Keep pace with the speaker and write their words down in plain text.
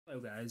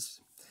Hello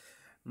guys,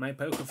 my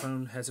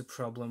Pocophone has a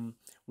problem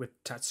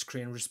with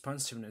touchscreen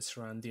responsiveness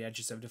around the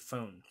edges of the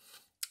phone.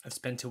 I've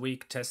spent a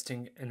week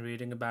testing and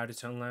reading about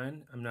it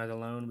online. I'm not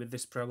alone with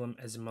this problem,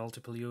 as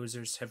multiple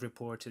users have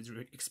reported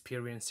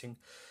experiencing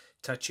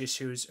touch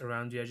issues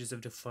around the edges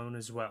of the phone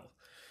as well.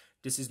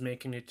 This is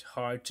making it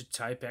hard to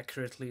type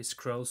accurately,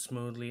 scroll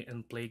smoothly,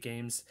 and play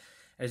games,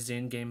 as the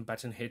in-game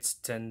button hits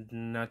tend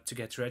not to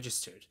get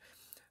registered.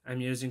 I'm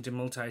using the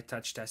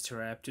MultiTouch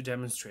Tester app to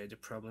demonstrate the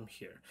problem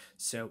here.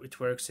 So it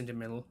works in the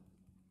middle.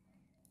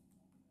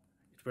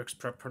 It works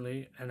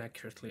properly and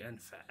accurately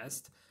and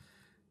fast.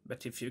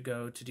 But if you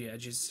go to the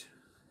edges,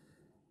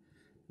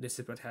 this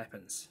is what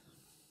happens.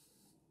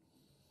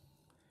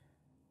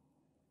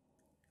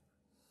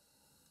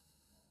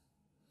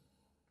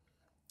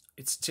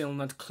 It's still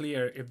not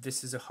clear if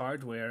this is a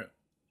hardware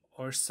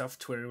or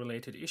software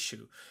related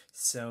issue,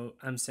 so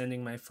I'm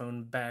sending my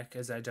phone back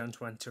as I don't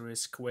want to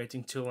risk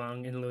waiting too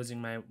long and losing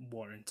my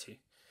warranty.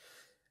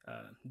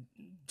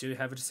 Do you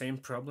have the same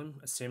problem,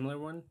 a similar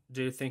one?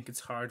 Do you think it's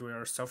hardware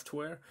or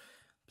software?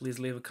 Please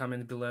leave a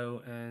comment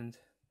below and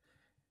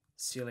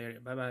see you later.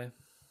 Bye bye.